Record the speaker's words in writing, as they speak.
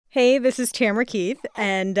Hey, this is Tamara Keith,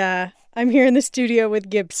 and I'm here in the studio with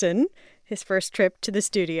Gibson, his first trip to the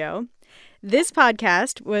studio. This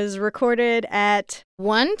podcast was recorded at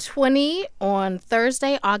 1:20 on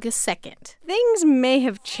Thursday, August 2nd. Things may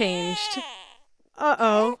have changed.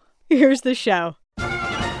 Uh-oh. Here's the show.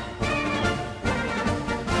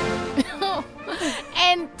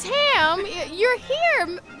 And Tam, you're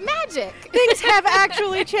here. Magic. Things have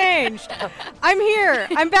actually changed. I'm here.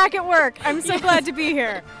 I'm back at work. I'm so glad to be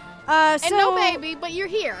here. And no baby, but you're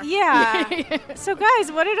here. Yeah. So,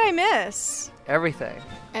 guys, what did I miss? Everything.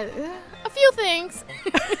 A few things.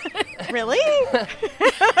 Really?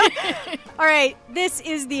 All right, this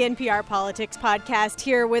is the NPR Politics Podcast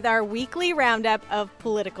here with our weekly roundup of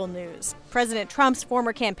political news. President Trump's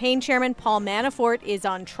former campaign chairman, Paul Manafort, is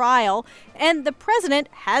on trial, and the president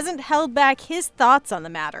hasn't held back his thoughts on the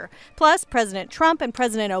matter. Plus, President Trump and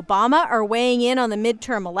President Obama are weighing in on the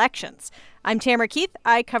midterm elections. I'm Tamara Keith.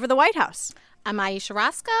 I cover the White House. I'm Aisha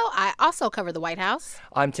Roscoe. I also cover the White House.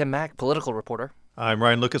 I'm Tim Mack, political reporter. I'm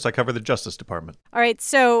Ryan Lucas. I cover the Justice Department. All right,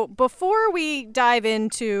 so before we dive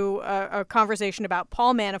into a conversation about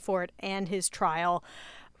Paul Manafort and his trial,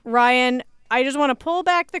 Ryan, I just want to pull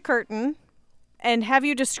back the curtain and have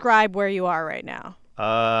you describe where you are right now.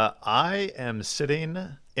 I am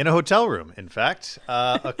sitting in a hotel room, in fact,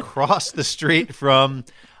 across the street from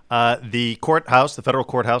the courthouse, the federal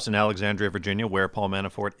courthouse in Alexandria, Virginia, where Paul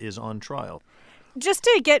Manafort is on trial. Just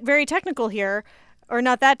to get very technical here, or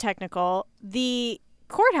not that technical, the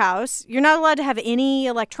courthouse, you're not allowed to have any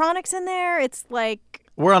electronics in there? It's like...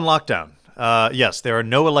 We're on lockdown. Yes, there are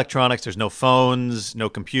no electronics. There's no phones, no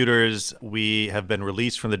computers. We have been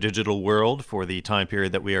released from the digital world for the time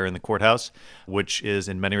period that we are in the courthouse, which is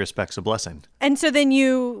in many respects a blessing. And so then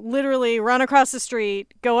you literally run across the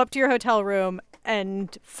street, go up to your hotel room,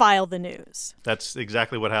 and file the news. That's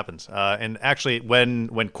exactly what happens. And actually,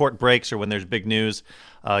 when court breaks or when there's big news,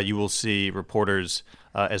 you will see reporters,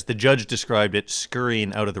 as the judge described it,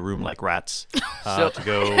 scurrying out of the room like rats to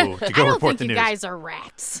go report the news. I don't think you guys are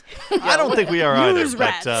rats. I don't think we are either. News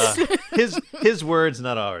rats. But his words,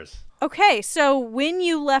 not ours. Okay, so when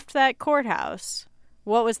you left that courthouse,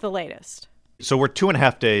 what was the latest? So we're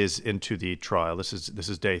 2.5 days into the trial. This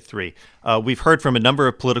is day 3. We've heard from a number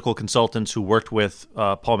of political consultants who worked with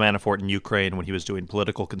Paul Manafort in Ukraine when he was doing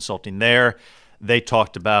political consulting there. They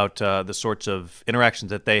talked about the sorts of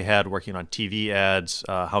interactions that they had working on TV ads,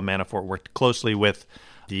 how Manafort worked closely with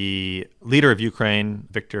the leader of Ukraine,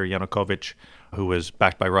 Viktor Yanukovych, who was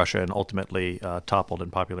backed by Russia and ultimately toppled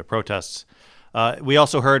in popular protests. We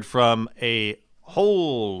also heard from a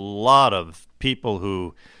whole lot of people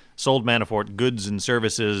who sold Manafort goods and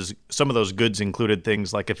services. Some of those goods included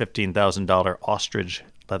things like a $15,000 ostrich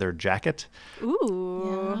leather jacket.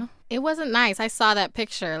 Ooh. Yeah. It wasn't nice. I saw that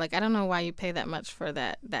picture. I don't know why you pay that much for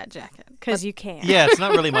that jacket. Because you can. Yeah, it's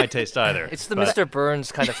not really my taste either. It's the Mr.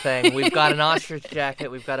 Burns kind of thing. We've got an ostrich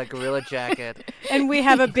jacket. We've got a gorilla jacket. And we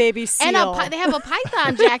have a baby seal. And they have a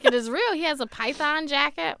python jacket as real. He has a python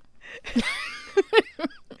jacket.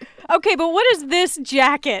 Okay, but what does this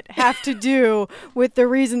jacket have to do with the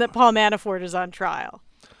reason that Paul Manafort is on trial?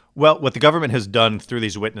 Well, what the government has done through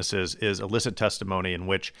these witnesses is elicit testimony in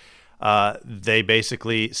which they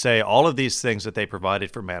basically say all of these things that they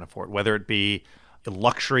provided for Manafort, whether it be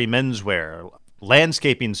luxury menswear,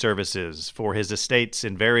 landscaping services for his estates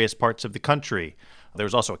in various parts of the country. There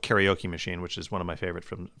was also a karaoke machine, which is one of my favorite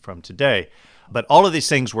from today. But all of these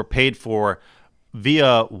things were paid for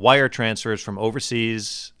via wire transfers from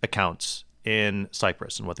overseas accounts in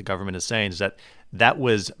Cyprus. And what the government is saying is that that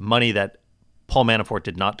was money that Paul Manafort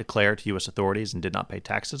did not declare to U.S. authorities and did not pay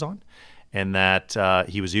taxes on, and that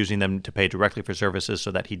he was using them to pay directly for services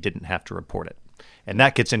so that he didn't have to report it. And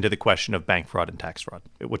that gets into the question of bank fraud and tax fraud,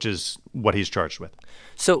 which is what he's charged with.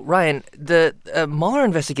 So, Ryan, the Mueller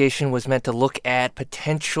investigation was meant to look at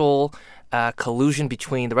potential collusion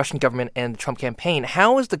between the Russian government and the Trump campaign.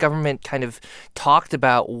 How has the government kind of talked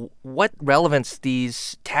about what relevance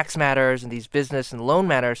these tax matters and these business and loan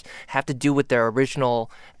matters have to do with their original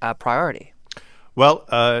priority? Well,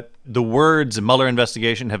 the words Mueller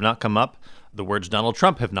investigation have not come up. The words Donald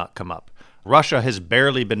Trump have not come up. Russia has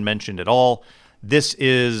barely been mentioned at all. This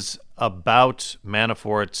is about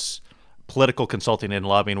Manafort's political consulting and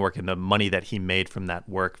lobbying work and the money that he made from that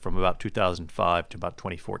work from about 2005 to about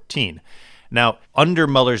 2014. Now, under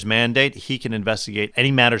Mueller's mandate, he can investigate any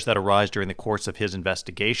matters that arise during the course of his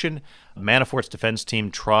investigation. Manafort's defense team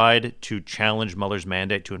tried to challenge Mueller's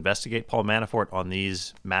mandate to investigate Paul Manafort on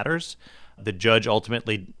these matters. The judge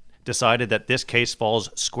ultimately decided that this case falls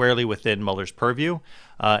squarely within Mueller's purview,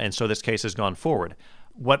 and so this case has gone forward.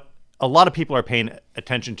 What a lot of people are paying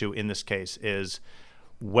attention to in this case is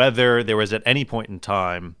whether there was at any point in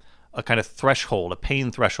time a kind of threshold, a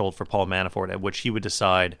pain threshold for Paul Manafort at which he would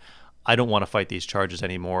decide, I don't want to fight these charges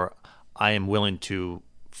anymore. I am willing to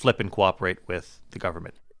flip and cooperate with the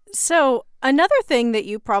government. So another thing that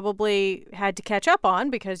you probably had to catch up on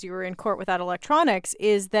because you were in court without electronics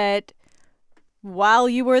is that while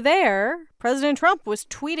you were there, President Trump was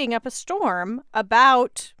tweeting up a storm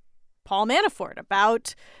about Paul Manafort,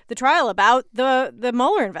 about the trial, about the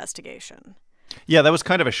Mueller investigation. Yeah, that was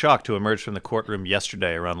kind of a shock to emerge from the courtroom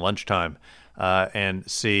yesterday around lunchtime and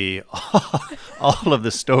see all of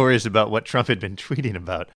the stories about what Trump had been tweeting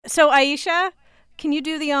about. So, Aisha, can you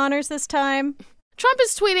do the honors this time? Trump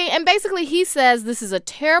is tweeting, and basically he says this is a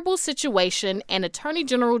terrible situation, and Attorney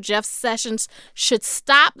General Jeff Sessions should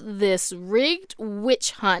stop this rigged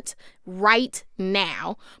witch hunt right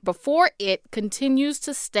now before it continues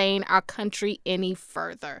to stain our country any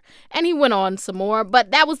further. And he went on some more,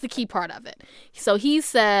 but that was the key part of it. So he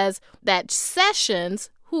says that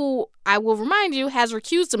Sessions, who I will remind you has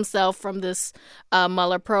recused himself from this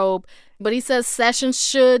Mueller probe, but he says Sessions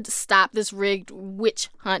should stop this rigged witch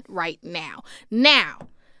hunt right now. Now,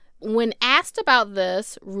 when asked about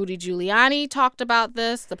this, Rudy Giuliani talked about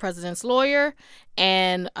this, the president's lawyer,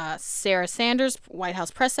 and Sarah Sanders, White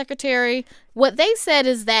House press secretary. What they said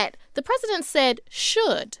is that the president said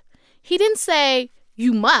should. He didn't say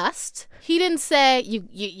you must. He didn't say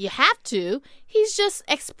you have to. He's just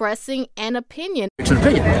expressing an opinion. It's an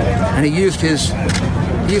opinion. And he used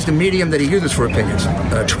the medium that he uses for opinions,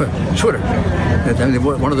 Twitter. And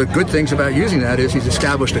one of the good things about using that is he's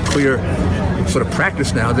established a clear sort of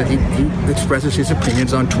practice now that he expresses his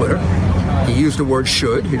opinions on Twitter. He used the word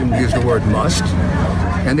should. He didn't use the word must.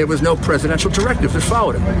 And there was no presidential directive that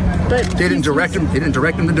followed him. But they didn't direct him. He didn't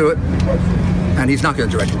direct him to do it. And he's not going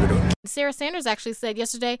to direct him to do it. Sarah Sanders actually said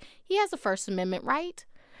yesterday he has a First Amendment right.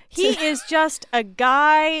 He is just a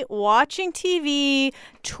guy watching TV,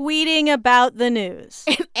 tweeting about the news.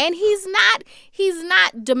 And he's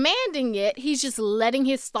not demanding it. He's just letting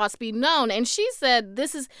his thoughts be known. And she said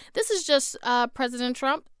this is just President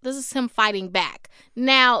Trump. This is him fighting back.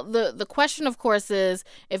 Now, the question, of course, is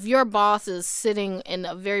if your boss is sitting in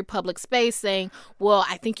a very public space saying, well,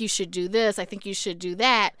 I think you should do this, I think you should do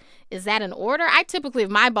that, is that an order? I typically, if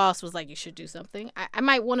my boss was like, you should do something, I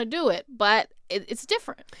might want to do it, but it's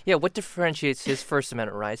different. Yeah, what differentiates his First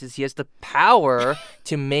Amendment rights is he has the power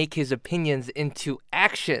to make his opinions into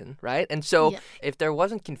action, right? And so if there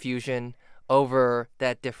wasn't confusion over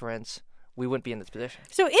that difference, we wouldn't be in this position.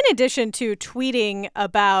 So in addition to tweeting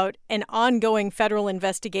about an ongoing federal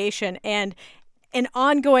investigation and an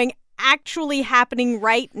ongoing actually happening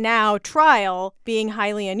right now trial being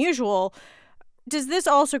highly unusual, does this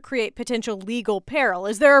also create potential legal peril?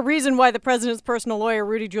 Is there a reason why the president's personal lawyer,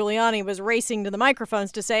 Rudy Giuliani, was racing to the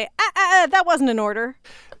microphones to say, that wasn't an order?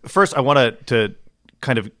 First, I wanted to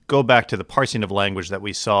kind of go back to the parsing of language that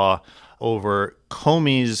we saw over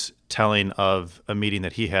Comey's telling of a meeting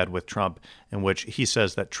that he had with Trump in which he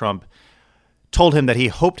says that Trump told him that he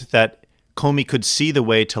hoped that Comey could see the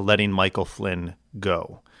way to letting Michael Flynn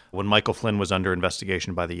go when Michael Flynn was under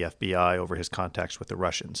investigation by the FBI over his contacts with the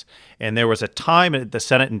Russians. And there was a time at the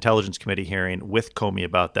Senate Intelligence Committee hearing with Comey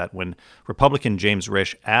about that when Republican James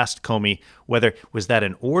Risch asked Comey whether was that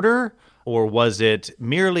an order or was it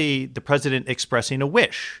merely the president expressing a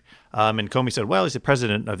wish? And Comey said, well, he's the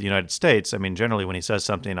president of the United States. I mean, generally when he says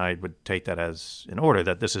something, I would take that as an order,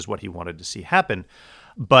 that this is what he wanted to see happen.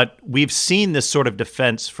 But we've seen this sort of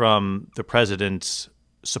defense from the president's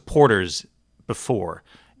supporters before.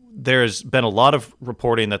 There's been a lot of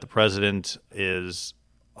reporting that the president is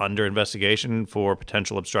under investigation for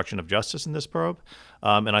potential obstruction of justice in this probe.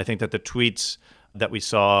 And I think that the tweets that we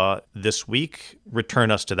saw this week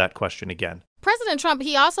return us to that question again. President Trump,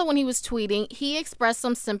 he also, when he was tweeting, he expressed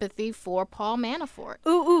some sympathy for Paul Manafort.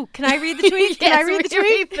 Ooh, can I read the tweet? Can I read the tweet?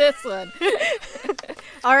 Read this one.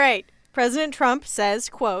 All right. President Trump says,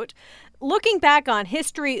 quote, looking back on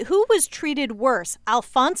history, who was treated worse?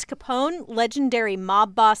 Alphonse Capone, legendary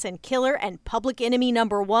mob boss and killer and public enemy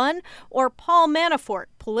number one, or Paul Manafort,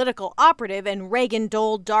 political operative and Reagan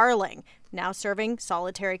Dole darling, now serving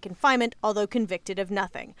solitary confinement, although convicted of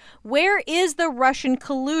nothing? Where is the Russian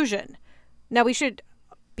collusion? Now, we should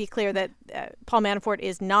be clear that Paul Manafort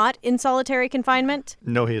is not in solitary confinement.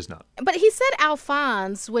 No, he is not. But he said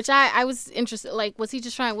Alphonse, which I was interested. Like, was he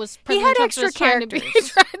just trying? Was President he had Trump extra just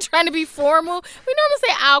characters, trying to be formal? We normally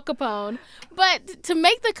say Al Capone, but to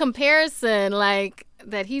make the comparison, like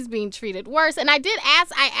that he's being treated worse. And I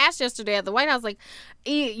asked yesterday at the White House, like,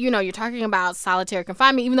 you're talking about solitary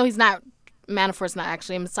confinement, even though he's not. Manafort's not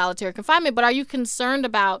actually in solitary confinement, but are you concerned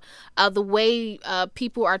about the way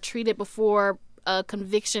people are treated before a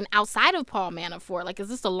conviction outside of Paul Manafort? Like, is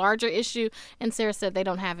this a larger issue? And Sarah said they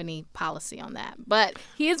don't have any policy on that. But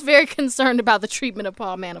he is very concerned about the treatment of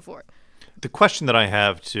Paul Manafort. The question that I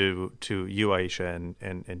have to you, Aisha,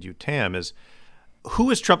 and you, Tam, is who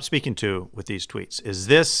is Trump speaking to with these tweets? Is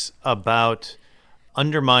this about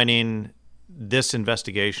undermining this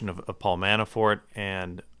investigation of Paul Manafort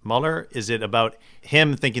and Mueller? Is it about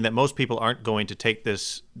him thinking that most people aren't going to take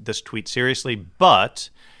this tweet seriously, but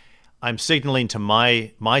I'm signaling to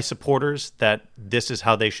my supporters that this is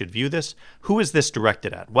how they should view this? Who is this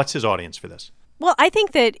directed at? What's his audience for this? Well, I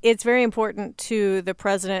think that it's very important to the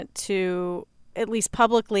president to at least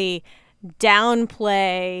publicly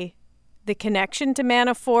downplay the connection to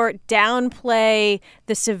Manafort, downplay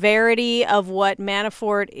the severity of what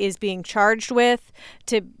Manafort is being charged with,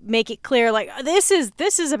 to make it clear, like, this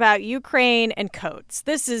is about Ukraine and Coates.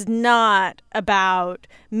 This is not about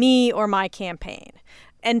me or my campaign.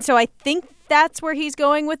 And so I think that's where he's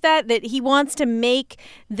going with that he wants to make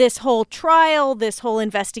this whole trial, this whole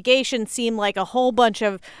investigation seem like a whole bunch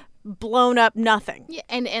of blown up nothing. Yeah,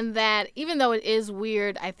 and that even though it is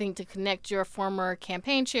weird, I think, to connect your former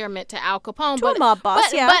campaign chairman to Al Capone. To a mob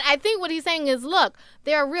boss, yeah. But I think what he's saying is, look,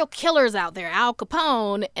 there are real killers out there, Al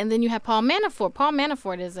Capone, and then you have Paul Manafort. Paul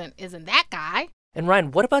Manafort isn't that guy. And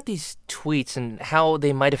Ryan, what about these tweets and how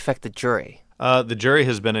they might affect the jury? The jury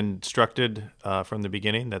has been instructed from the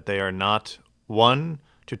beginning that they are not, one,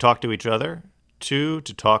 to talk to each other, two,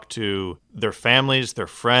 to talk to their families, their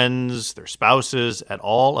friends, their spouses at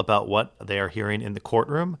all about what they are hearing in the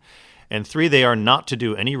courtroom, and three, they are not to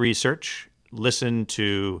do any research, listen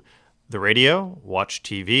to the radio, watch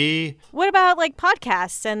TV. What about, like,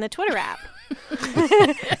 podcasts and the Twitter app?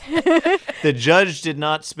 The judge did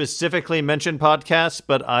not specifically mention podcasts,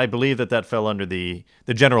 but I believe that fell under the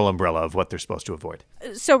general umbrella of what they're supposed to avoid.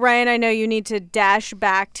 So, Ryan, I know you need to dash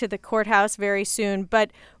back to the courthouse very soon,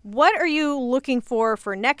 but what are you looking for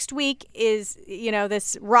next week? Is,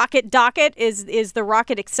 this rocket docket, is the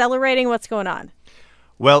rocket accelerating? What's going on?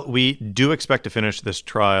 Well, we do expect to finish this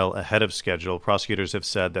trial ahead of schedule. Prosecutors have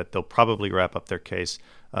said that they'll probably wrap up their case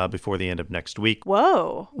before the end of next week.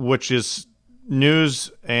 Whoa. Which is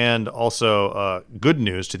news and also good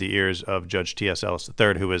news to the ears of Judge T.S. Ellis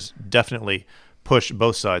III, who has definitely pushed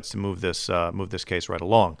both sides to move this case right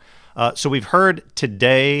along. So we've heard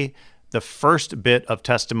today the first bit of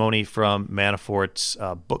testimony from Manafort's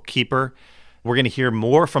bookkeeper. We're going to hear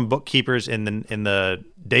more from bookkeepers in the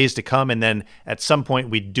days to come, and then at some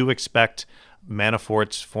point we do expect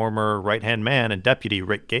Manafort's former right-hand man and deputy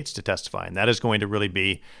Rick Gates to testify, and that is going to really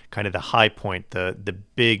be kind of the high point, the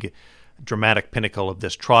big dramatic pinnacle of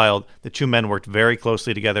this trial. The two men worked very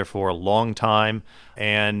closely together for a long time,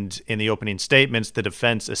 and in the opening statements, the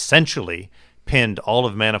defense essentially pinned all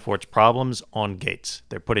of Manafort's problems on Gates.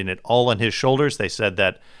 They're putting it all on his shoulders. They said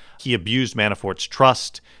that he abused Manafort's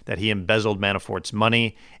trust, that he embezzled Manafort's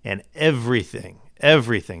money, and everything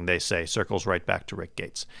they say circles right back to Rick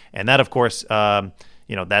Gates. And that, of course,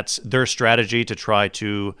 that's their strategy to try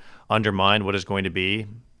to undermine what is going to be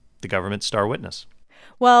the government's star witness.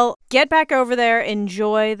 Well, get back over there,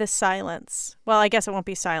 enjoy the silence. Well, I guess it won't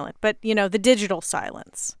be silent, but, the digital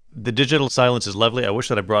silence. The digital silence is lovely. I wish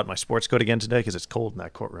that I brought my sports coat again today because it's cold in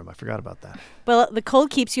that courtroom. I forgot about that. Well, the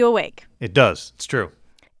cold keeps you awake. It does. It's true.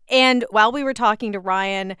 And while we were talking to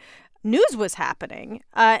Ryan, news was happening.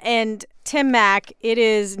 And Tim Mack, it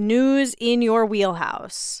is news in your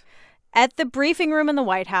wheelhouse. At the briefing room in the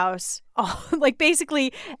White House,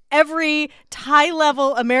 basically every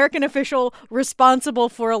high-level American official responsible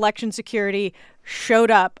for election security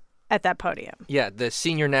showed up at that podium. Yeah, the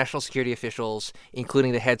senior national security officials,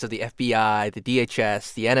 including the heads of the FBI, the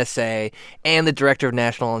DHS, the NSA, and the Director of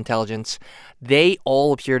National Intelligence, they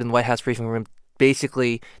all appeared in the White House briefing room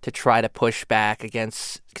basically to try to push back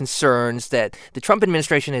against concerns that the Trump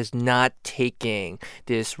administration is not taking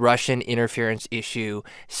this Russian interference issue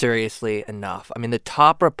seriously enough. I mean, the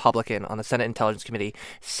top Republican on the Senate Intelligence Committee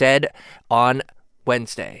said on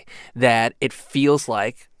Wednesday that it feels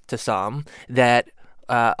like, to some, that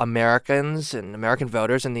Americans and American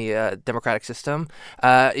voters in the democratic system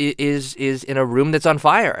is in a room that's on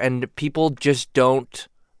fire, and people just don't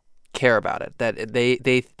care about it, that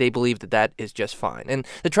they believe that is just fine. And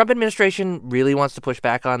the Trump administration really wants to push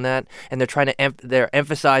back on that, and they're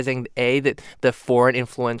emphasizing that the foreign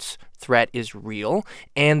influence threat is real,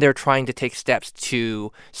 and they're trying to take steps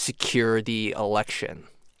to secure the election.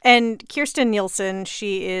 And Kirstjen Nielsen,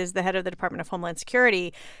 she is the head of the Department of Homeland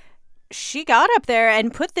Security, she got up there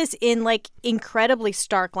and put this in incredibly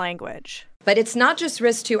stark language. But it's not just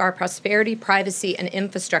risk to our prosperity, privacy, and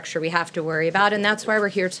infrastructure we have to worry about, and that's why we're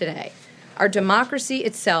here today. Our democracy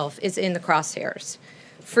itself is in the crosshairs.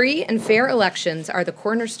 Free and fair elections are the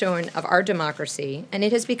cornerstone of our democracy, and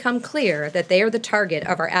it has become clear that they are the target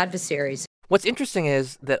of our adversaries. What's interesting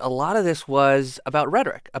is that a lot of this was about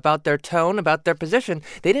rhetoric, about their tone, about their position.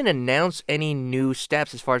 They didn't announce any new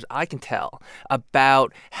steps, as far as I can tell,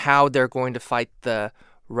 about how they're going to fight the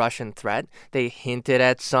Russian threat. They hinted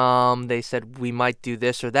at some. They said we might do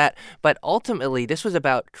this or that. But ultimately, this was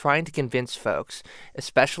about trying to convince folks,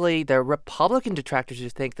 especially their Republican detractors who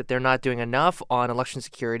think that they're not doing enough on election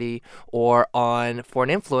security or on foreign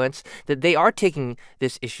influence, that they are taking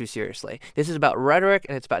this issue seriously. This is about rhetoric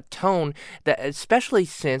and it's about tone, that especially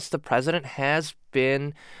since the president has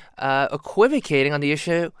been equivocating on the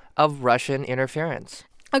issue of Russian interference.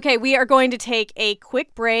 Okay, we are going to take a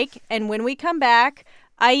quick break, and when we come back,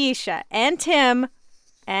 Aisha and Tim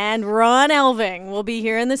and Ron Elving will be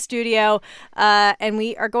here in the studio, and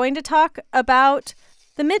we are going to talk about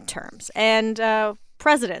the midterms and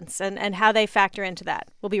presidents and how they factor into that.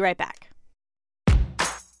 We'll be right back.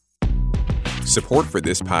 Support for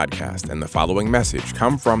this podcast and the following message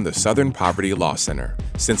come from the Southern Poverty Law Center.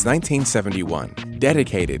 Since 1971,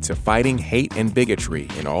 dedicated to fighting hate and bigotry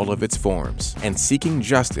in all of its forms and seeking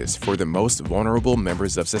justice for the most vulnerable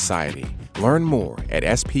members of society. Learn more at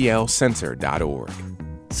splcenter.org.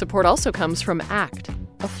 Support also comes from ACT,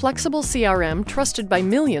 a flexible CRM trusted by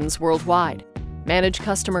millions worldwide. Manage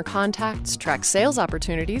customer contacts, track sales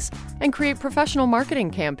opportunities, and create professional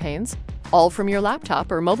marketing campaigns, all from your laptop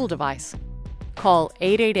or mobile device. Call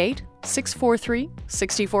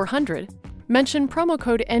 888-643-6400. Mention promo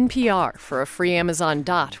code NPR for a free Amazon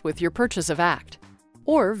Dot with your purchase of ACT.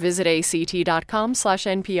 Or visit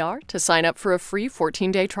act.com/NPR to sign up for a free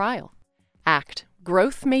 14-day trial. ACT.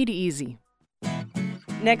 Growth made easy.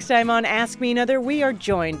 Next time on Ask Me Another, we are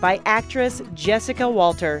joined by actress Jessica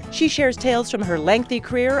Walter. She shares tales from her lengthy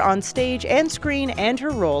career on stage and screen and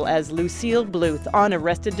her role as Lucille Bluth on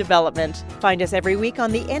Arrested Development. Find us every week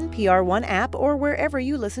on the NPR One app or wherever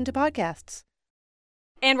you listen to podcasts.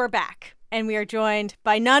 And we're back, and we are joined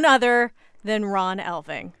by none other than Ron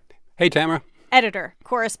Elving. Hey, Tamara. Editor,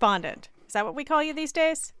 correspondent. Is that what we call you these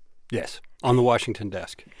days? Yes, on the Washington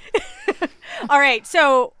desk. All right,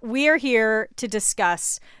 so we are here to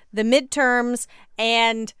discuss the midterms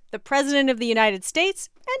and the President of the United States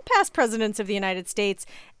and past presidents of the United States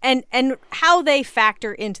and how they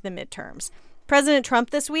factor into the midterms. President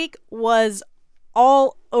Trump this week was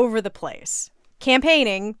all over the place,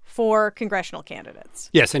 campaigning for congressional candidates.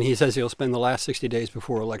 Yes, and he says he'll spend the last 60 days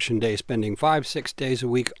before Election Day spending 5-6 days a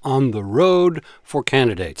week on the road for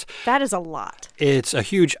candidates. That is a lot. It's a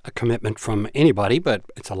huge commitment from anybody, but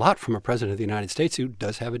it's a lot from a president of the United States who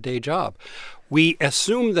does have a day job. We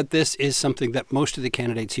assume that this is something that most of the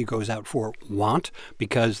candidates he goes out for want,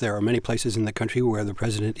 because there are many places in the country where the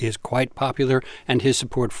president is quite popular and his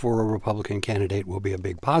support for a Republican candidate will be a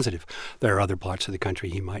big positive. There are other parts of the country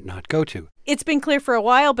he might not go to. It's been clear for a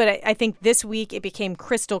while, but I think this week it became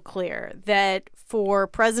crystal clear that for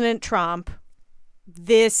President Trump,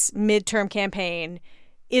 this midterm campaign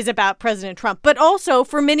is about President Trump. But also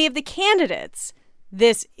for many of the candidates,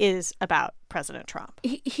 this is about President Trump.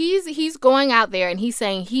 He's going out there and he's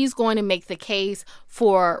saying he's going to make the case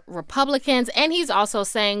for Republicans. And he's also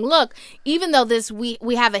saying, look, even though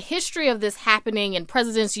we have a history of this happening and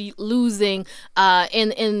presidents losing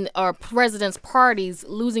or presidents' parties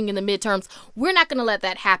losing in the midterms, we're not going to let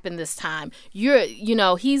that happen this time.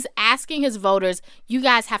 He's asking his voters, you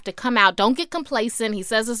guys have to come out. Don't get complacent. He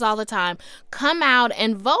says this all the time. Come out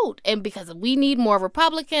and vote. And because we need more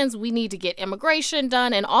Republicans, we need to get immigration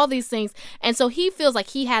done and all these things. And so he feels like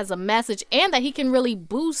he has a message and that he can really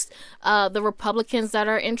boost the Republicans that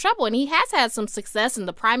are in trouble. And he has had some success in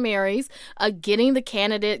the primaries, getting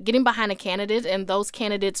behind a candidate and those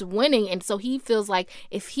candidates winning. And so he feels like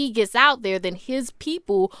if he gets out there, then his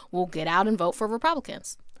people will get out and vote for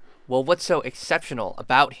Republicans. Well, what's so exceptional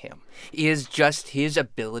about him is just his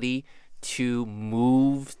ability to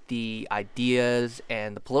move the ideas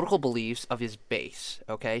and the political beliefs of his base,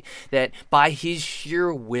 okay? That by his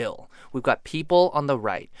sheer will, we've got people on the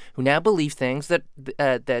right who now believe things that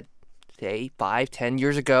say 5-10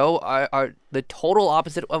 years ago are the total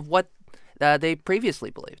opposite of what they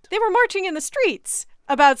previously believed. They were marching in the streets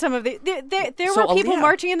about some of the... There were people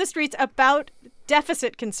marching in the streets about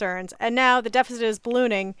deficit concerns, and now the deficit is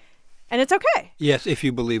ballooning. And it's okay. Yes, if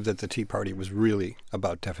you believe that the Tea Party was really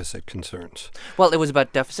about deficit concerns. Well, it was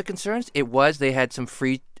about deficit concerns. They had some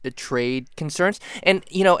free trade concerns. And,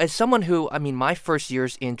 as someone who, my first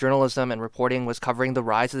years in journalism and reporting was covering the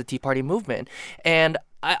rise of the Tea Party movement. And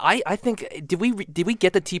I think, did we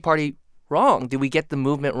get the Tea Party wrong? Did we get the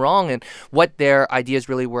movement wrong, and what their ideas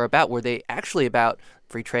really were about? Were they actually about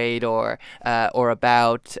free trade or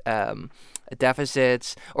about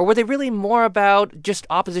deficits, or were they really more about just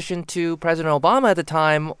opposition to President Obama at the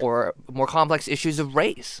time, or more complex issues of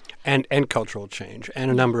race? And cultural change,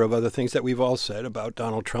 and a number of other things that we've all said about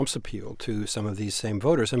Donald Trump's appeal to some of these same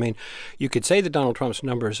voters. I mean, you could say that Donald Trump's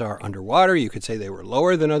numbers are underwater. You could say they were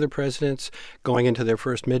lower than other presidents going into their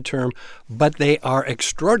first midterm, but they are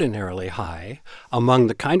extraordinarily high among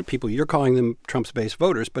the kind of people, you're calling them Trump's base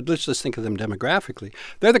voters, but let's just think of them demographically.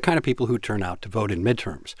 They're the kind of people who turn out to vote in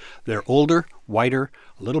midterms. They're older, whiter,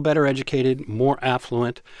 a little better educated, more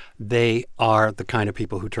affluent. They are the kind of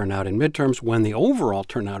people who turn out in midterms when the overall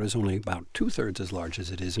turnout is only about 2/3 as large as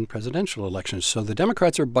it is in presidential elections. So the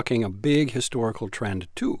Democrats are bucking a big historical trend,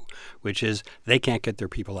 too, which is they can't get their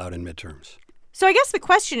people out in midterms. So I guess the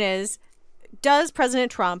question is, does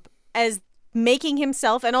President Trump, as making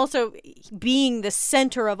himself and also being the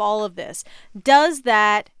center of all of this, does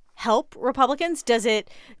that help Republicans? Does it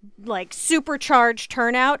supercharge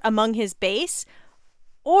turnout among his base?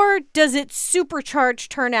 Or does it supercharge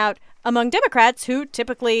turnout among Democrats who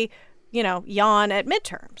typically, yawn at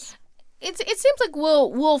midterms? It seems like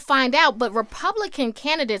we'll find out, but Republican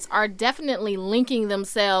candidates are definitely linking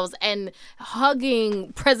themselves and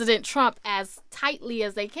hugging President Trump as tightly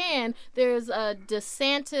as they can. There's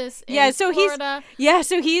DeSantis in Florida.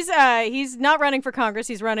 He's not running for Congress.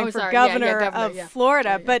 He's running for governor of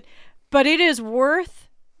Florida. Yeah. But it is worth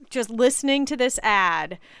just listening to this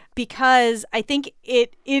ad, because I think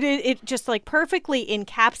it just perfectly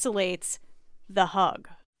encapsulates the hug.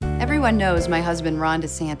 Everyone knows my husband, Ron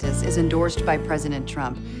DeSantis, is endorsed by President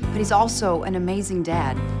Trump, but he's also an amazing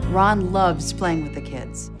dad. Ron loves playing with the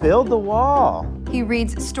kids. Build the wall. He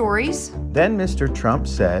reads stories. Then Mr. Trump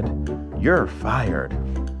said, "You're fired."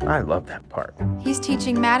 I love that part. He's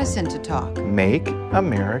teaching Madison to talk. Make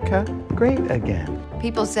America great again.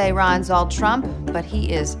 People say Ron's all Trump, but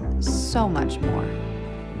he is so much more.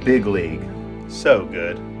 Big league. So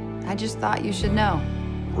good. I just thought you should know.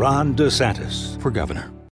 Ron DeSantis for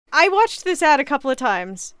governor. I watched this ad a couple of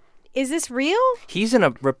times. Is this real? He's in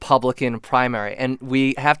a Republican primary, and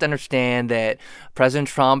we have to understand that President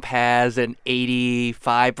Trump has an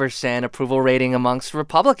 85% approval rating amongst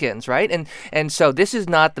Republicans, right? And so this is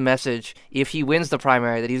not the message, if he wins the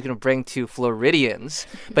primary, that he's going to bring to Floridians.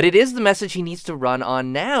 But it is the message he needs to run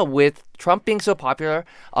on now. With Trump being so popular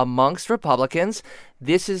amongst Republicans,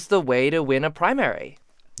 this is the way to win a primary.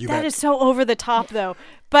 That is so over the top, though.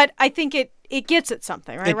 But I think it gets at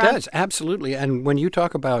something, right, It Ron? does, absolutely. And when you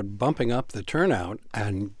talk about bumping up the turnout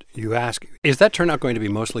and you ask, is that turnout going to be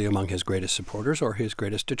mostly among his greatest supporters or his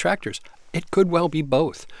greatest detractors? It could well be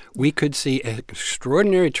both. We could see an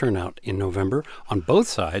extraordinary turnout in November on both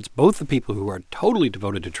sides, both the people who are totally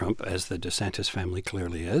devoted to Trump, as the DeSantis family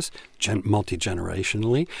clearly is,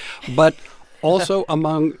 multi-generationally, but also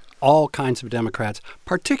among all kinds of Democrats,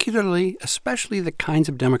 especially the kinds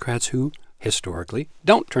of Democrats who historically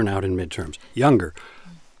don't turn out in midterms. Younger,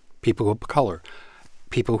 people of color,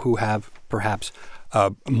 people who have perhaps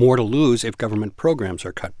more to lose if government programs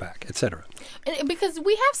are cut back, et cetera. Because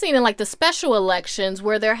we have seen in the special elections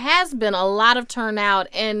where there has been a lot of turnout,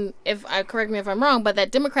 and correct me if I'm wrong, but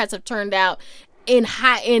that Democrats have turned out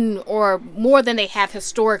or more than they have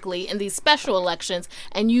historically in these special elections,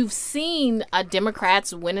 and you've seen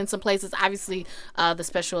Democrats win in some places. Obviously, the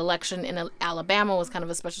special election in Alabama was kind of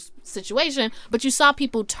a special situation, but you saw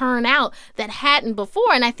people turn out that hadn't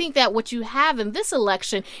before. And I think that what you have in this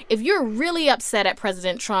election, if you're really upset at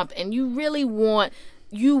President Trump and you really want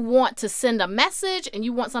to send a message and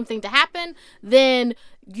you want something to happen, then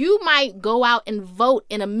you might go out and vote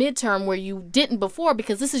in a midterm where you didn't before,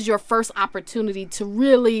 because this is your first opportunity to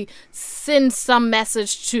really send some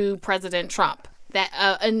message to President Trump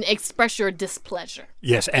and express your displeasure.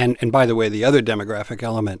 Yes, and by the way, the other demographic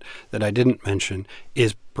element that I didn't mention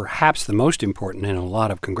is perhaps the most important in a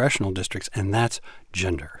lot of congressional districts, and that's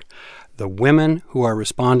gender. The women who are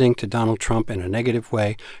responding to Donald Trump in a negative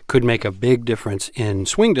way could make a big difference in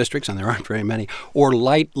swing districts, and there aren't very many, or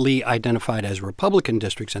lightly identified as Republican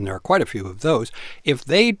districts, and there are quite a few of those. If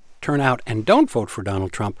they turn out and don't vote for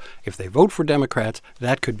Donald Trump, if they vote for Democrats,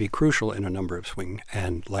 that could be crucial in a number of swing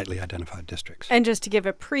and lightly identified districts. And just to give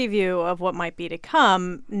a preview of what might be to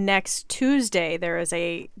come, next Tuesday there is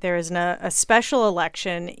a special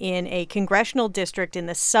election in a congressional district in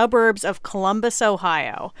the suburbs of Columbus,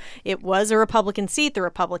 Ohio. It was a Republican seat. The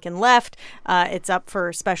Republican left. It's up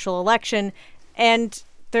for special election. And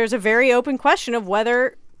there's a very open question of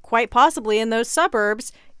whether, quite possibly in those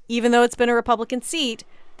suburbs, even though it's been a Republican seat,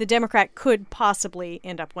 the Democrat could possibly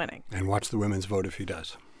end up winning. And watch the women's vote if he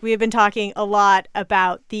does. We have been talking a lot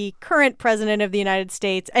about the current president of the United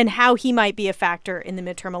States and how he might be a factor in the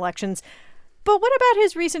midterm elections. But what about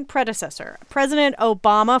his recent predecessor? President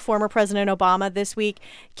Obama, former President Obama, this week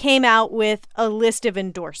came out with a list of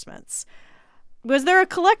endorsements. Was there a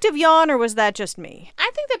collective yawn, or was that just me?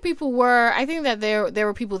 I think that there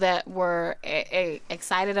were people that were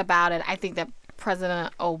excited about it. I think that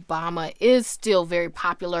President Obama is still very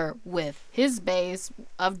popular with his base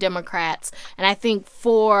of Democrats. And I think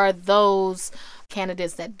for those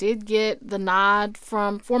candidates that did get the nod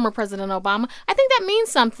from former President Obama, I think that means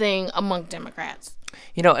something among Democrats.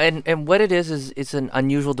 You know, and what it is it's an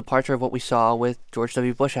unusual departure of what we saw with George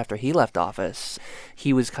W. Bush after he left office.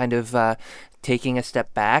 He was kind of taking a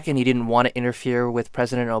step back, and he didn't want to interfere with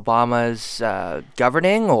President Obama's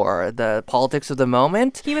governing or the politics of the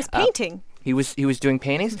moment. He was painting. He was doing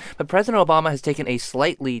paintings, but President Obama has taken a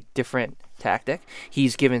slightly different tactic.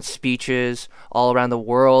 He's given speeches all around the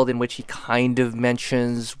world in which he kind of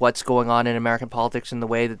mentions what's going on in American politics and the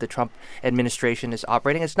way that the Trump administration is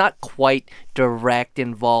operating. It's not quite direct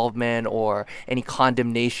involvement or any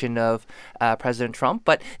condemnation of President Trump,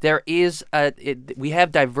 but there is we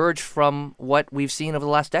have diverged from what we've seen over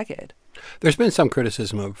the last decade. There's been some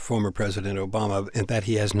criticism of former President Obama in that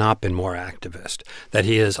he has not been more activist, that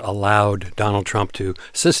he has allowed Donald Trump to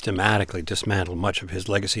systematically dismantle much of his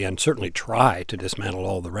legacy and certainly try to dismantle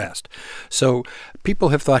all the rest. So people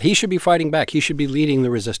have thought he should be fighting back. He should be leading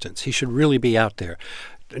the resistance. He should really be out there.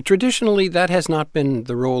 Traditionally, that has not been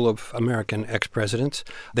the role of American ex-presidents.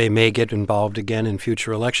 They may get involved again in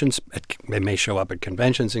future elections. They may show up at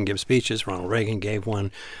conventions and give speeches. Ronald Reagan gave one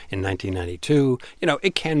in 1992. You know,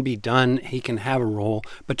 it can be done. He can have a role.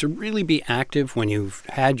 But to really be active when you've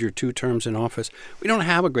had your 2 terms in office, we don't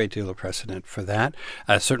have a great deal of precedent for that.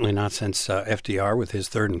 Certainly not since FDR with his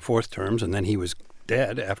 3rd and 4th terms, and then he was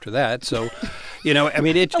dead after that. So, you know, I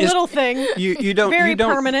mean, it's a little thing. You don't very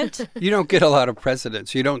permanent. You don't get a lot of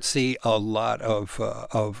precedents. You don't see a lot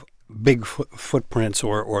of big footprints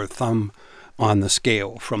or thumb on the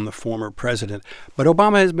scale from the former president. But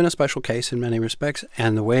Obama has been a special case in many respects,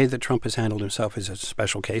 and the way that Trump has handled himself is a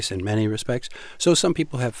special case in many respects. So some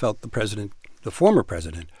people have felt the former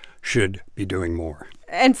president, should be doing more.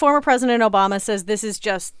 And former President Obama says this is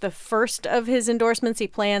just the first of his endorsements. He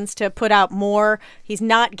plans to put out more. He's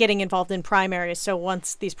not getting involved in primaries. So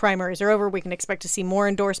once these primaries are over, we can expect to see more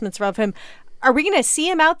endorsements from him. Are we going to see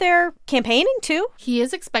him out there campaigning, too? He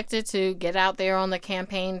is expected to get out there on the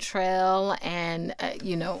campaign trail and,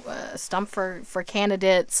 stump for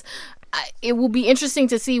candidates. It will be interesting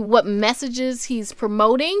to see what messages he's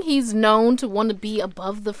promoting. He's known to want to be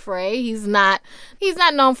above the fray. He's not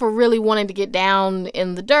known for really wanting to get down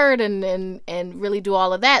in the dirt and really do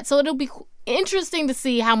all of that. So it'll be interesting to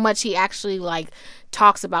see how much he actually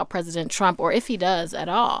talks about President Trump, or if he does at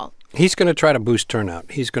all. He's going to try to boost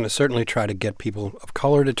turnout. He's going to certainly try to get people of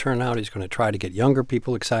color to turn out. He's going to try to get younger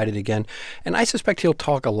people excited again. And I suspect he'll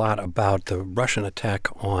talk a lot about the Russian attack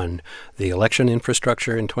on the election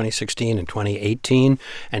infrastructure in 2016 and 2018.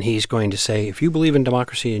 And he's going to say, if you believe in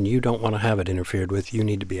democracy and you don't want to have it interfered with, you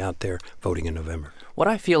need to be out there voting in November. What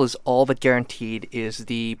I feel is all but guaranteed is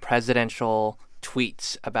the presidential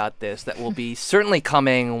tweets about this that will be certainly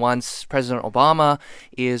coming once President Obama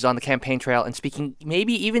is on the campaign trail and speaking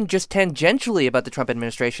maybe even just tangentially about the Trump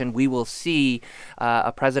administration. We will see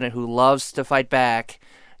a president who loves to fight back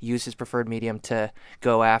use his preferred medium to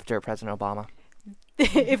go after President Obama.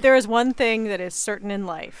 If there is one thing that is certain in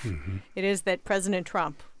life, it is that President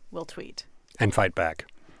Trump will tweet. And fight back.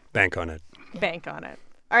 Bank on it. Bank on it.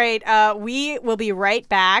 All right, we will be right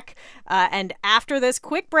back. And after this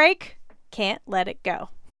quick break, can't let it go.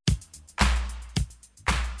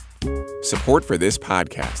 Support for this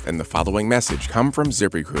podcast and the following message come from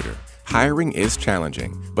ZipRecruiter. Hiring is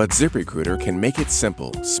challenging, but ZipRecruiter can make it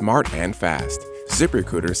simple, smart, and fast.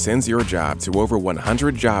 ZipRecruiter sends your job to over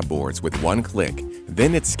 100 job boards with one click.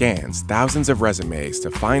 Then it scans thousands of resumes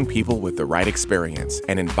to find people with the right experience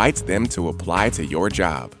and invites them to apply to your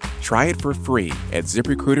job. Try it for free at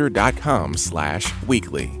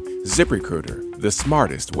ZipRecruiter.com/weekly. ZipRecruiter, the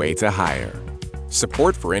smartest way to hire.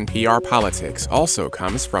 Support for NPR Politics also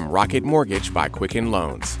comes from Rocket Mortgage by Quicken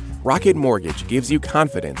Loans. Rocket Mortgage gives you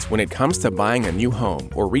confidence when it comes to buying a new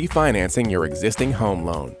home or refinancing your existing home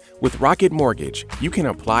loan. With Rocket Mortgage, you can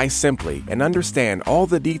apply simply and understand all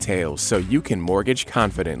the details so you can mortgage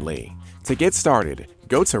confidently. To get started,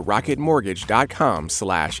 go to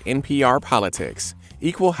rocketmortgage.com/NPR Politics.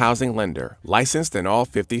 Equal housing lender, licensed in all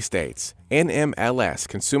 50 states. NMLS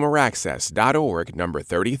ConsumerAccess.org number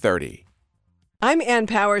 3030. I'm Ann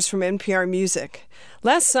Powers from NPR Music.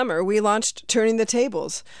 Last summer, we launched Turning the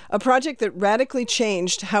Tables, a project that radically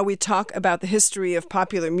changed how we talk about the history of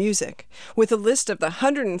popular music, with a list of the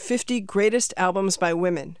 150 greatest albums by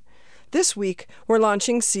women. This week, we're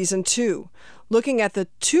launching Season 2, looking at the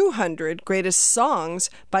 200 greatest songs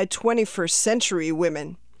by 21st century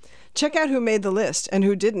women. Check out who made the list and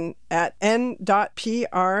who didn't at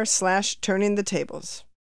n.pr/turningthetables.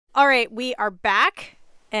 All right, we are back,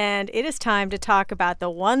 and it is time to talk about the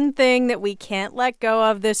one thing that we can't let go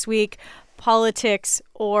of this week, politics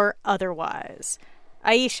or otherwise.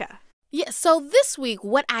 Aisha. Yeah, so this week,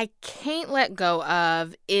 what I can't let go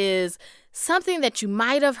of is something that you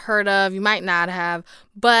might have heard of, you might not have,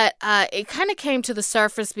 but it kind of came to the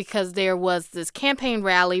surface because there was this campaign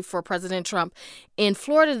rally for President Trump in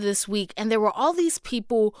Florida this week, and there were all these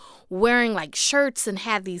people wearing like shirts and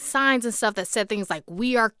had these signs and stuff that said things like,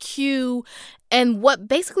 "We are Q," and what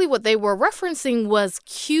they were referencing was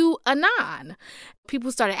QAnon.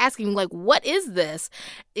 People started asking, like, what is this?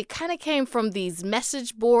 It kind of came from these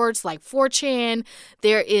message boards like 4chan.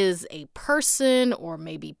 There is a person or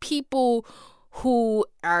maybe people who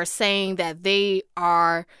are saying that they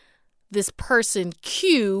are this person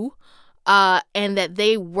Q, and that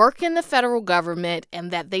they work in the federal government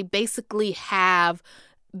and that they basically have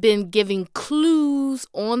been giving clues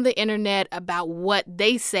on the internet about what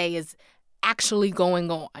they say is actually going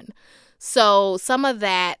on. So some of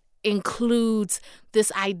that includes this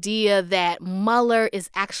idea that Mueller is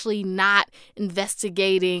actually not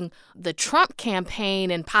investigating the Trump campaign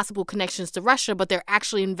and possible connections to Russia, but they're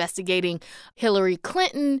actually investigating Hillary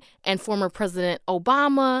Clinton and former President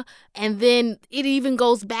Obama. And then it even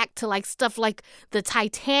goes back to like stuff like the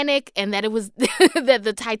Titanic, and that it was that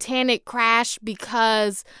the Titanic crashed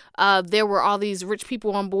because there were all these rich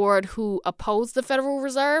people on board who opposed the Federal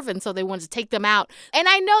Reserve, and so they wanted to take them out. And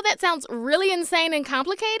I know that sounds really insane and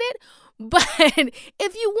complicated, but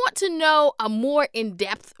if you want to know a more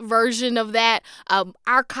in-depth version of that,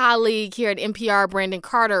 our colleague here at NPR, Brandon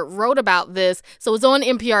Carter, wrote about this. So it's on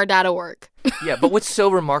npr.org. Yeah, but what's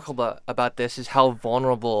so remarkable about this is how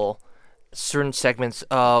vulnerable certain segments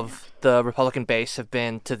of the Republican base have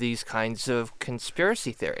been to these kinds of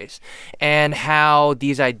conspiracy theories, and how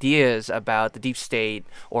these ideas about the deep state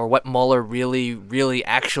or what Mueller really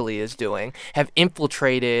actually is doing have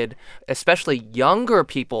infiltrated especially younger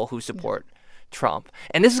people who support Trump.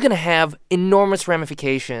 And this is going to have enormous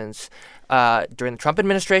ramifications during the Trump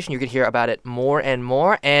administration. You're going to hear about it more and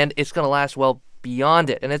more, and it's going to last well beyond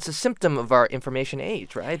it. And it's a symptom of our information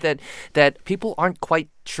age, right? That people aren't quite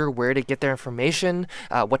sure where to get their information,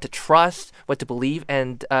 what to trust, what to believe,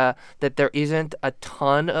 and that there isn't a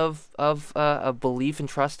ton of belief and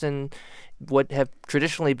trust in what have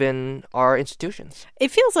traditionally been our institutions. It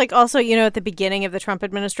feels like also, at the beginning of the Trump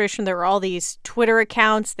administration, there were all these Twitter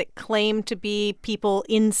accounts that claimed to be people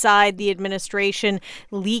inside the administration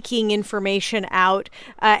leaking information out,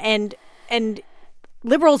 and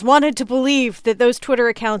liberals wanted to believe that those Twitter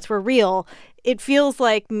accounts were real. It feels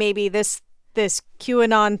like maybe this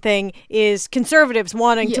QAnon thing is conservatives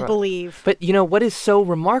wanting to believe. But what is so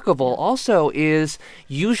remarkable also is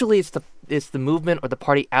usually it's the movement or the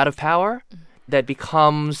party out of power that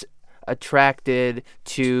becomes attracted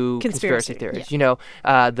to conspiracy theories.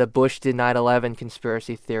 Yeah. The Bush did 9/11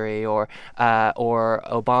 conspiracy theory, or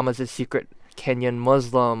Obama's a secret Kenyan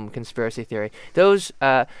Muslim conspiracy theory. Those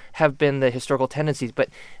have been the historical tendencies, but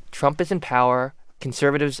Trump is in power.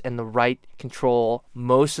 Conservatives and the right control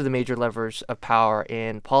most of the major levers of power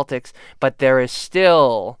in politics, but there is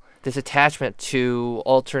still this attachment to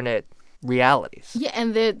alternate realities. Yeah,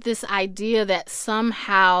 and this idea that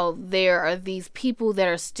somehow there are these people that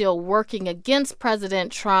are still working against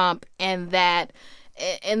President Trump, and that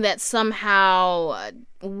somehow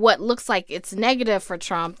what looks like it's negative for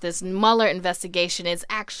Trump, this Mueller investigation, is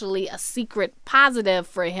actually a secret positive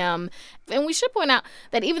for him. And we should point out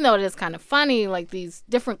that even though it is kind of funny, like these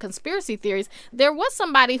different conspiracy theories, there was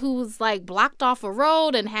somebody who was like blocked off a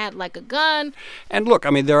road and had like a gun. And look,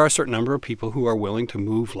 there are a certain number of people who are willing to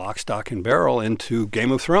move lock, stock, and barrel into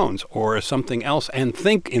Game of Thrones or something else and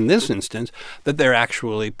think in this instance that they're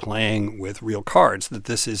actually playing with real cards, that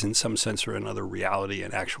this is in some sense or another reality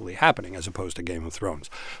and actually happening as opposed to Game of Thrones.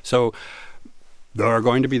 So there are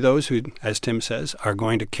going to be those who, as Tim says, are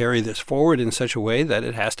going to carry this forward in such a way that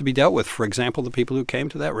it has to be dealt with. For example, the people who came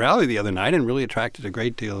to that rally the other night and really attracted a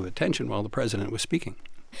great deal of attention while the president was speaking.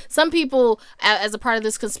 Some people, as a part of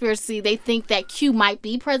this conspiracy, they think that Q might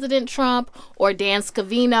be President Trump or Dan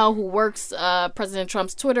Scavino, who works President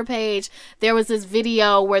Trump's Twitter page. There was this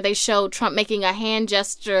video where they showed Trump making a hand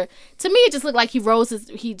gesture. To me, it just looked like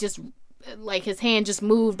he just like his hand just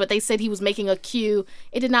moved, but they said he was making a Q.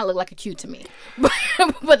 It did not look like a Q to me,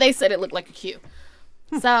 but they said it looked like a Q.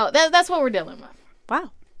 So that's what we're dealing with.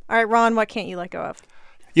 Wow. All right, Ron, what can't you let go of?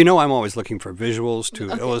 You know, I'm always looking for visuals to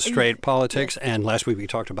illustrate politics, and last week we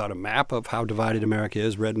talked about a map of how divided America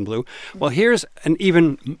is, red and blue. Well, here's an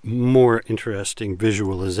even more interesting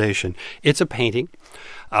visualization. It's a painting.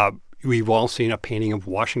 We've all seen a painting of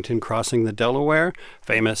Washington crossing the Delaware,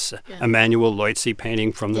 famous Emanuel Leutze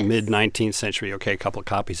painting from the mid-19th century. Okay, a couple of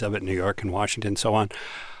copies of it in New York and Washington and so on.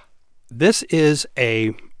 This is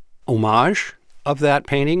a homage of that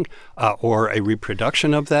painting or a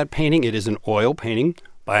reproduction of that painting. It is an oil painting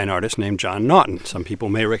by an artist named John Naughton. Some people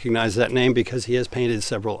may recognize that name because he has painted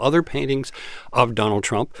several other paintings of Donald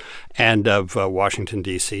Trump and of Washington,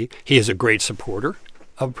 D.C. He is a great supporter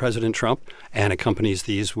of President Trump and accompanies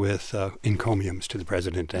these with encomiums to the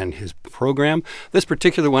president and his program. This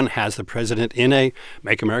particular one has the president in a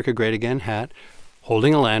Make America Great Again hat,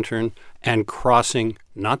 holding a lantern and crossing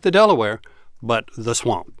not the Delaware, but the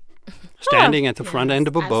swamp. Standing at the front end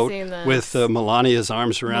of a boat with Melania's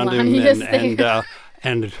arms around him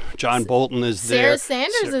and John Bolton is there. Sarah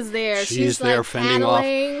Sanders is there. She's there like fending off.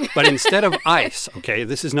 But instead of ice, okay,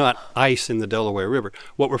 this is not ice in the Delaware River.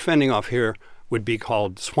 What we're fending off here would be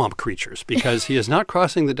called swamp creatures because he is not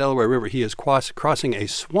crossing the Delaware River. He is crossing a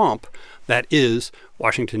swamp that is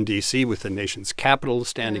Washington, D.C., with the nation's capital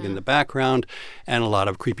standing in the background and a lot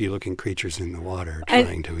of creepy-looking creatures in the water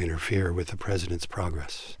trying to interfere with the president's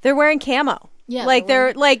progress. They're wearing camo. Yeah, like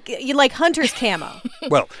they're like hunter's camo.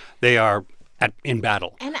 Well, they are in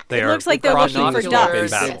battle. And it looks like they're looking for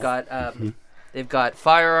ducks. They've got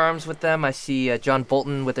firearms with them. I see John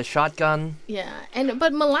Bolton with a shotgun. Yeah,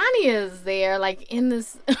 but Melania is there, like in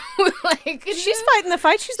this. Like she's fighting the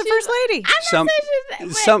fight. She's the first lady.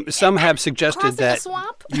 Some have suggested that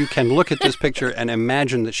you can look at this picture and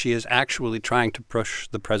imagine that she is actually trying to push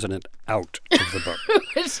the president out of the boat.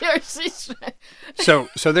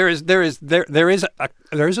 So there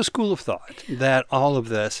is a school of thought that all of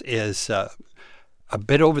this is a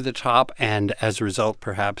bit over the top, and as a result,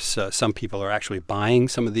 perhaps some people are actually buying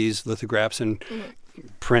some of these lithographs and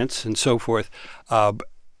prints and so forth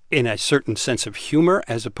in a certain sense of humor,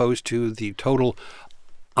 as opposed to the total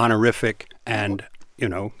honorific and,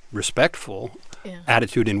 respectful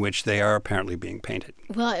attitude in which they are apparently being painted.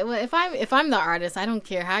 Well, if I'm the artist, I don't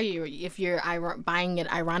care if you're buying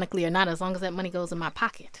it ironically or not, as long as that money goes in my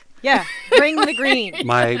pocket. Yeah, bring the green.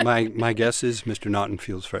 My guess is Mr. Naughton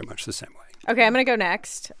feels very much the same way. Okay, I'm going to go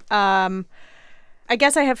next. I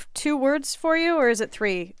guess I have 2 words for you, or is it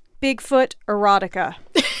 3? Bigfoot erotica.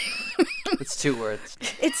 It's 2 words.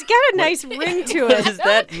 It's got a nice ring to it. What does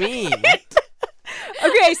that mean?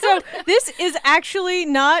 Okay, so this is actually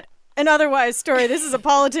not an otherwise story. This is a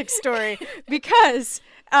politics story because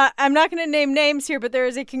I'm not going to name names here, but there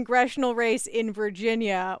is a congressional race in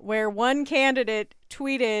Virginia where one candidate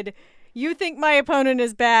tweeted, "You think my opponent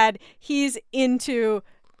is bad? He's into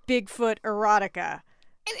Bigfoot erotica."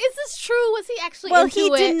 And is this true? Was he actually into it?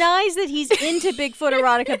 Well, he denies that he's into Bigfoot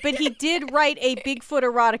erotica, but he did write a Bigfoot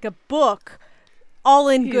erotica book, all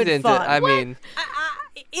in good fun.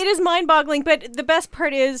 It is mind-boggling, but the best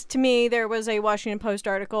part is, to me, there was a Washington Post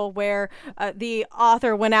article where the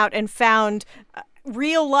author went out and found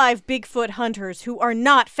real live Bigfoot hunters who are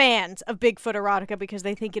not fans of Bigfoot erotica because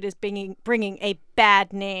they think it is bringing a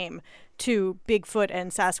bad name to Bigfoot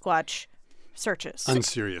and Sasquatch searches.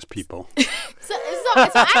 Unserious people. So I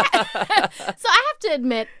have to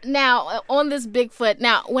admit, now, on this Bigfoot,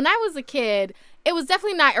 now, when I was a kid, it was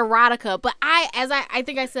definitely not erotica, but I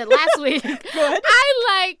think I said last week,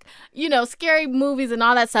 I like, scary movies and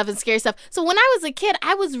all that stuff and scary stuff. So when I was a kid,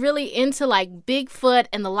 I was really into like Bigfoot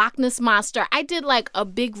and the Loch Ness Monster. I did like a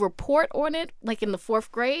big report on it, like in the 4th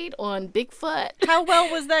grade on Bigfoot. How well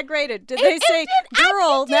was that graded? Did they say,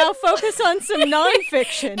 girl, now focus on some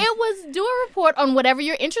nonfiction? It was do a report on whatever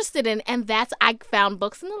you're interested in, and I found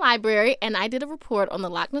books in the library, and I did a report on the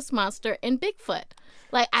Loch Ness Monster and Bigfoot.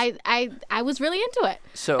 Like, I was really into it.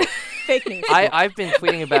 So, fake news. I've been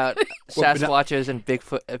tweeting about Sasquatches and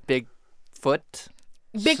Bigfoot.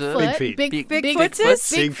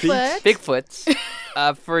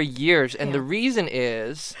 Bigfoots for years. And the reason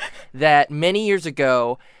is that many years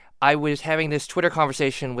ago, I was having this Twitter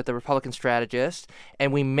conversation with a Republican strategist,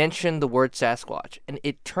 and we mentioned the word Sasquatch. And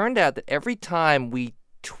it turned out that every time we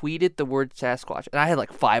tweeted the word Sasquatch, and I had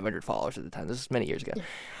like 500 followers at the time. This was many years ago.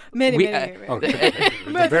 Many very virtually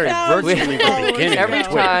the beginning. Every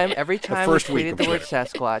time we tweeted the word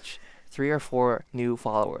Sasquatch, 3 or 4 new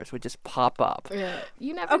followers would just pop up. Yeah.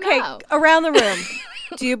 You never know. Okay, around the room,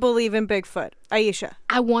 do you believe in Bigfoot? Aisha?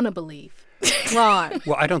 I want to believe. Ron.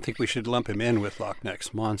 Well, I don't think we should lump him in with Loch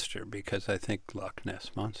Ness Monster because I think Loch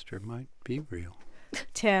Ness Monster might be real.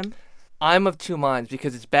 Tim. I'm of two minds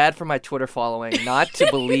because it's bad for my Twitter following not to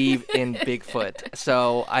believe in Bigfoot.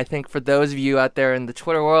 So I think for those of you out there in the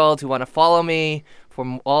Twitter world who want to follow me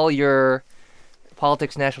for all your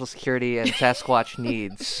politics, national security, and Sasquatch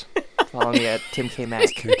needs, follow me at Tim K. Mack.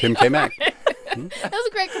 Tim K. Mack. That was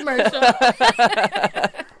a great commercial.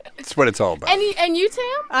 That's what it's all about. And you, Tim?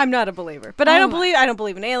 I'm not a believer, but I don't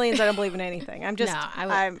believe in aliens. I don't believe in anything. I'm just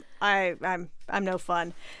I'm no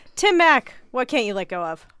fun. Tim Mack, what can't you let go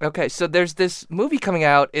of? Okay, so there's this movie coming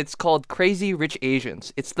out. It's called Crazy Rich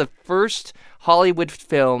Asians. It's the first Hollywood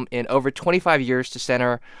film in over 25 years to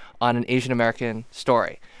center on an Asian American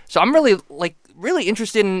story. So I'm really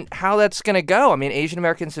interested in how that's going to go. I mean, Asian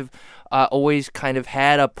Americans have always kind of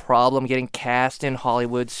had a problem getting cast in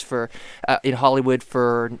Hollywood for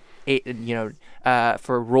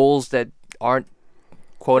roles that aren't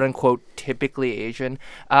quote unquote typically Asian.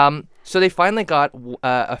 So they finally got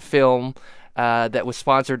a film that was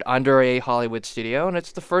sponsored under a Hollywood studio, and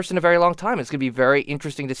it's the first in a very long time. It's going to be very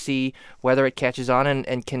interesting to see whether it catches on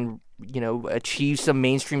and can achieve some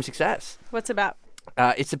mainstream success. What's it about?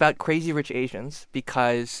 It's about Crazy Rich Asians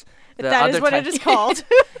because that is what it is called.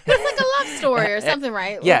 It's like a love story or something,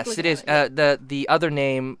 right? Yes, it is. The other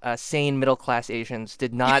name, Sane Middle Class Asians,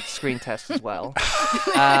 did not screen test as well.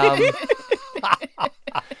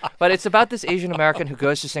 But it's about this Asian American who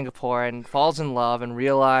goes to Singapore and falls in love and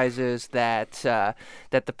realizes that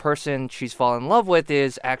the person she's fallen in love with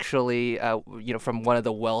is actually from one of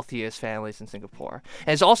the wealthiest families in Singapore.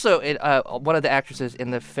 And it's also one of the actresses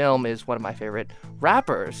in the film is one of my favorite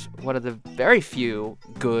rappers, one of the very few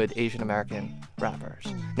good Asian American rappers,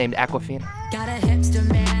 named Aquafina. Got a hipster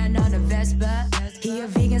man on a Vespa. He a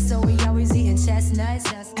vegan, so we always eating chestnuts.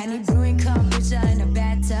 And he brewing kombucha in a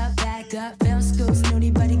bathtub. Back up, film school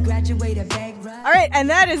snooty, but he graduated bank run. All right, and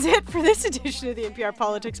that is it for this edition of the NPR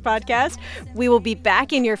Politics Podcast. We will be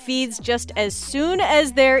back in your feeds just as soon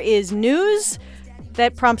as there is news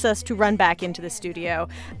that prompts us to run back into the studio.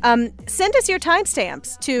 Send us your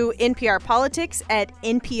timestamps to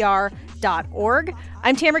nprpolitics@npr.org.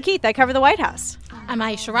 I'm Tamara Keith. I cover the White House. I'm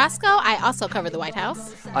Aisha Roscoe. I also cover the White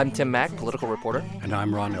House. I'm Tim Mack, political reporter. And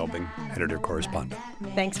I'm Ron Elbing, editor-correspondent.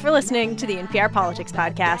 Thanks for listening to the NPR Politics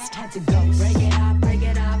Podcast. Break it up, break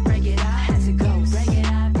it up, break it up.